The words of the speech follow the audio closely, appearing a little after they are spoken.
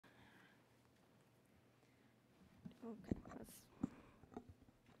Okay.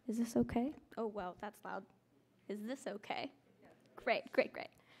 Is this okay? Oh, wow, that's loud. Is this okay? Great, great, great.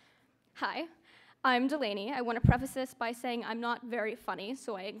 Hi, I'm Delaney. I want to preface this by saying I'm not very funny,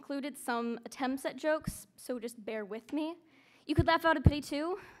 so I included some attempts at jokes, so just bear with me. You could laugh out of pity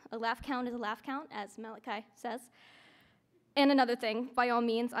too. A laugh count is a laugh count, as Malachi says. And another thing, by all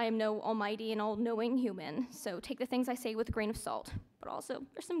means, I am no almighty and all-knowing human, so take the things I say with a grain of salt. But also,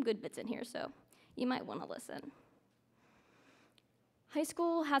 there's some good bits in here, so you might want to listen. High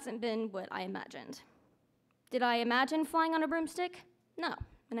school hasn't been what I imagined. Did I imagine flying on a broomstick? No,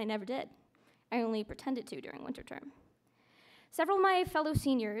 and I never did. I only pretended to during winter term. Several of my fellow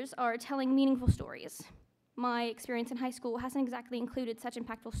seniors are telling meaningful stories. My experience in high school hasn't exactly included such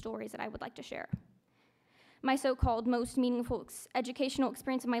impactful stories that I would like to share. My so-called most meaningful educational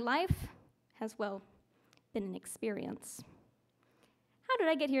experience of my life has, well, been an experience. How did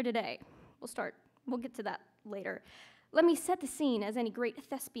I get here today? We'll get to that later. Let me set the scene as any great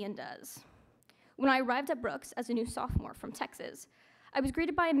thespian does. When I arrived at Brooks as a new sophomore from Texas, I was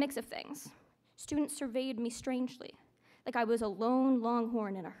greeted by a mix of things. Students surveyed me strangely, like I was a lone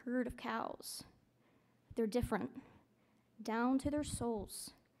longhorn in a herd of cows. They're different, down to their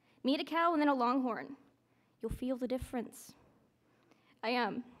souls. Meet a cow and then a longhorn. You'll feel the difference.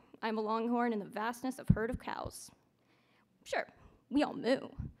 I'm a longhorn in the vastness of herd of cows. Sure, we all moo,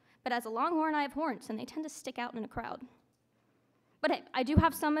 but as a longhorn I have horns and they tend to stick out in a crowd. But hey, I do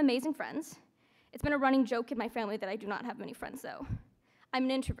have some amazing friends. It's been a running joke in my family that I do not have many friends though. I'm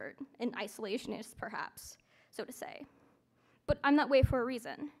an introvert, an isolationist perhaps, so to say. But I'm that way for a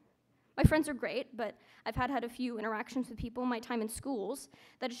reason. My friends are great, but I've had a few interactions with people in my time in schools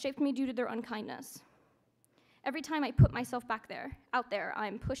that have shaped me due to their unkindness. Every time I put myself out there,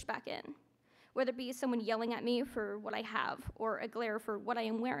 I'm pushed back in, whether it be someone yelling at me for what I have or a glare for what I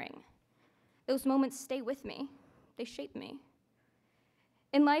am wearing. Those moments stay with me. They shape me.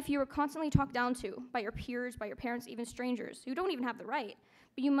 In life, you are constantly talked down to by your peers, by your parents, even strangers who don't even have the right,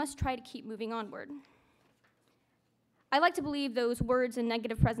 but you must try to keep moving onward. I like to believe those words and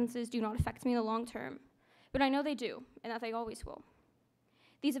negative presences do not affect me in the long term, but I know they do, and that they always will.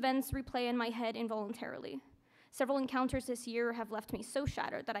 These events replay in my head involuntarily. Several encounters this year have left me so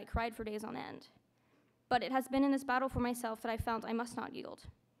shattered that I cried for days on end. But it has been in this battle for myself that I found I must not yield,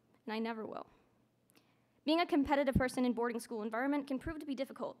 and I never will. Being a competitive person in boarding school environment can prove to be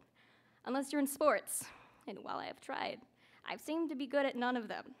difficult, unless you're in sports. And while I have tried, I've seemed to be good at none of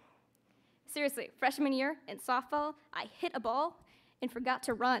them. Seriously, freshman year in softball, I hit a ball and forgot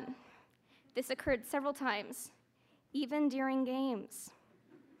to run. This occurred several times, even during games.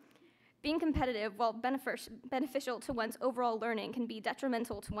 Being competitive, while beneficial to one's overall learning, can be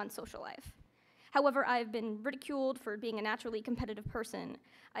detrimental to one's social life. However, I've been ridiculed for being a naturally competitive person.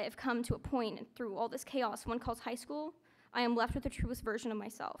 I have come to a point through all this chaos one calls high school, I am left with the truest version of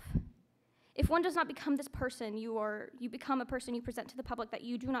myself. If one does not become this person, you become a person you present to the public that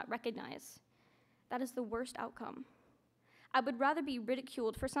you do not recognize. That is the worst outcome. I would rather be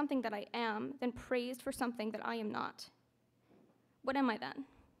ridiculed for something that I am than praised for something that I am not. What am I then?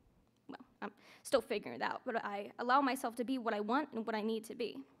 Well, I'm still figuring it out, but I allow myself to be what I want and what I need to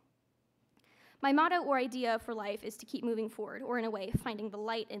be. My motto or idea for life is to keep moving forward, or in a way, finding the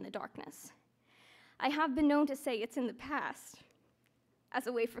light in the darkness. I have been known to say it's in the past as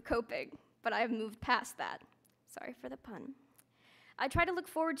a way for coping, but I have moved past that. Sorry for the pun. I try to look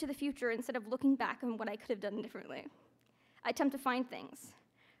forward to the future instead of looking back on what I could have done differently. I attempt to find things,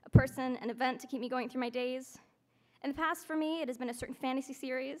 a person, an event to keep me going through my days. In the past, for me, it has been a certain fantasy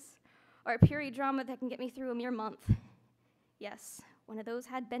series or a period drama that can get me through a mere month. Yes, one of those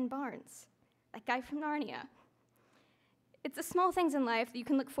had Ben Barnes, that guy from Narnia. It's the small things in life that you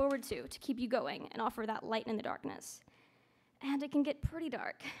can look forward to keep you going and offer that light in the darkness. And it can get pretty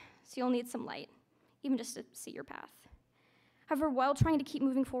dark, so you'll need some light, even just to see your path. However, while trying to keep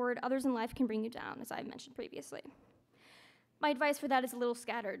moving forward, others in life can bring you down, as I mentioned previously. My advice for that is a little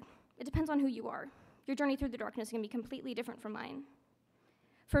scattered. It depends on who you are. Your journey through the darkness can be completely different from mine.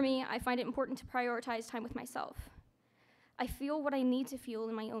 For me, I find it important to prioritize time with myself. I feel what I need to feel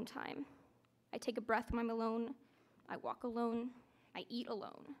in my own time. I take a breath when I'm alone, I walk alone, I eat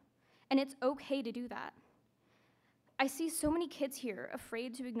alone, and it's okay to do that. I see so many kids here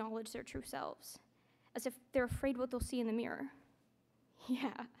afraid to acknowledge their true selves, as if they're afraid what they'll see in the mirror.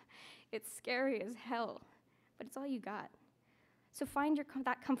 Yeah, it's scary as hell, but it's all you got. So find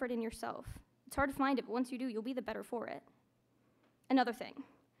that comfort in yourself. It's hard to find it, but once you do, you'll be the better for it. Another thing,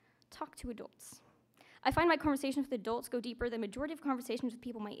 talk to adults. I find my conversations with adults go deeper than the majority of conversations with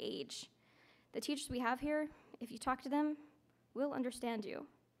people my age. The teachers we have here, if you talk to them, will understand you.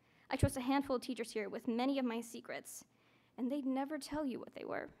 I trust a handful of teachers here with many of my secrets, and they'd never tell you what they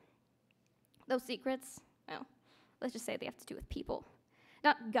were. Those secrets, well, let's just say they have to do with people.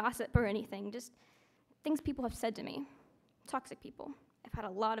 Not gossip or anything, just things people have said to me. Toxic people. I've had a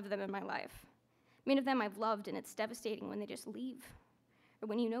lot of them in my life. Many of them I've loved, and it's devastating when they just leave, or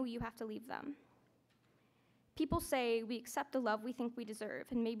when you know you have to leave them. People say we accept the love we think we deserve,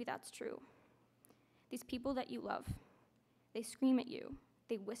 and maybe that's true. These people that you love, they scream at you,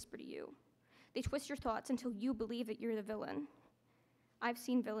 they whisper to you, they twist your thoughts until you believe that you're the villain. I've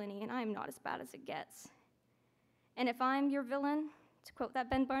seen villainy, and I'm not as bad as it gets. And if I'm your villain, to quote that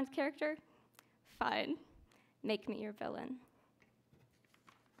Ben Barnes character, fine, make me your villain.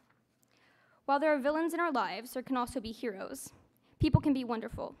 While there are villains in our lives, there can also be heroes. People can be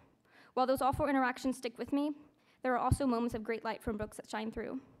wonderful. While those awful interactions stick with me, there are also moments of great light from books that shine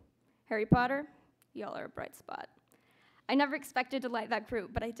through. Harry Potter, y'all are a bright spot. I never expected to like that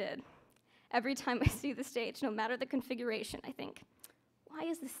group, but I did. Every time I see the stage, no matter the configuration, I think, why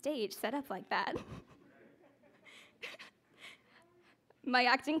is the stage set up like that? My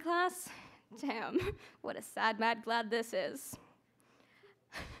acting class, damn, what a sad, mad, glad this is.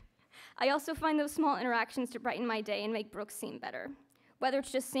 I also find those small interactions to brighten my day and make Brooks seem better. Whether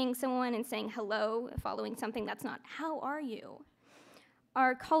it's just seeing someone and saying hello, following something that's not, how are you?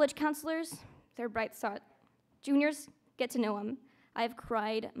 Our college counselors, they're bright spot. Juniors, get to know them. I've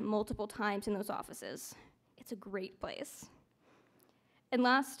cried multiple times in those offices. It's a great place. And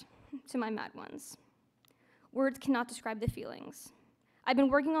last, to my mad ones. Words cannot describe the feelings. I've been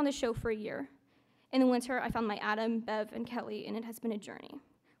working on this show for a year. In the winter, I found my Adam, Bev, and Kelly, and it has been a journey.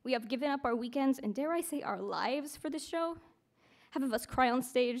 We have given up our weekends, and dare I say our lives for this show. Half of us cry on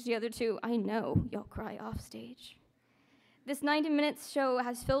stage, the other two, I know, y'all cry off stage. This 90 minutes show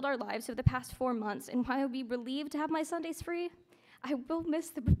has filled our lives over the past 4 months, and while I'll be relieved to have my Sundays free, I will miss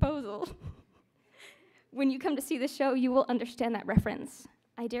the proposal. When you come to see the show, you will understand that reference.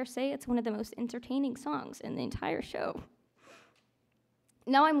 I dare say it's one of the most entertaining songs in the entire show.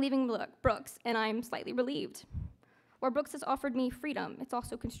 Now I'm leaving Brooks, and I'm slightly relieved. While Brooks has offered me freedom, it's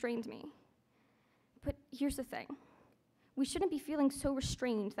also constrained me. But here's the thing. We shouldn't be feeling so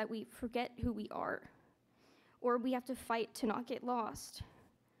restrained that we forget who we are, or we have to fight to not get lost.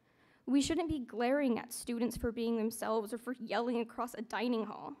 We shouldn't be glaring at students for being themselves or for yelling across a dining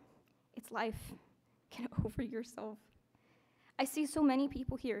hall. It's life. Get over yourself. I see so many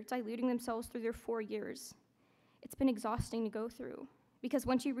people here diluting themselves through their 4 years. It's been exhausting to go through, because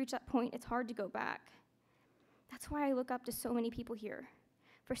once you reach that point, it's hard to go back. That's why I look up to so many people here,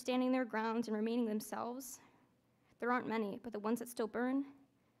 for standing their ground and remaining themselves. There aren't many, but the ones that still burn,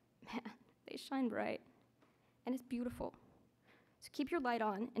 man, they shine bright. And it's beautiful. So keep your light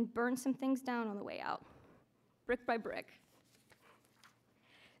on and burn some things down on the way out, brick by brick.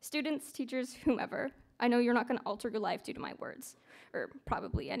 Students, teachers, whomever, I know you're not gonna alter your life due to my words, or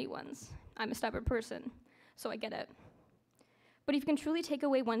probably anyone's. I'm a stubborn person, so I get it. But if you can truly take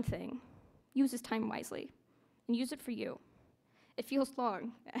away one thing, use this time wisely, and use it for you. It feels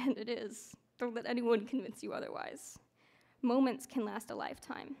long, and it is. Don't let anyone convince you otherwise. Moments can last a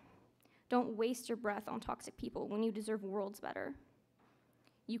lifetime. Don't waste your breath on toxic people when you deserve worlds better.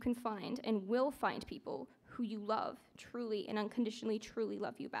 You can find and will find people who you love truly and unconditionally truly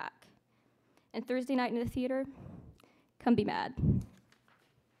love you back. And Thursday night in the theater, come be mad.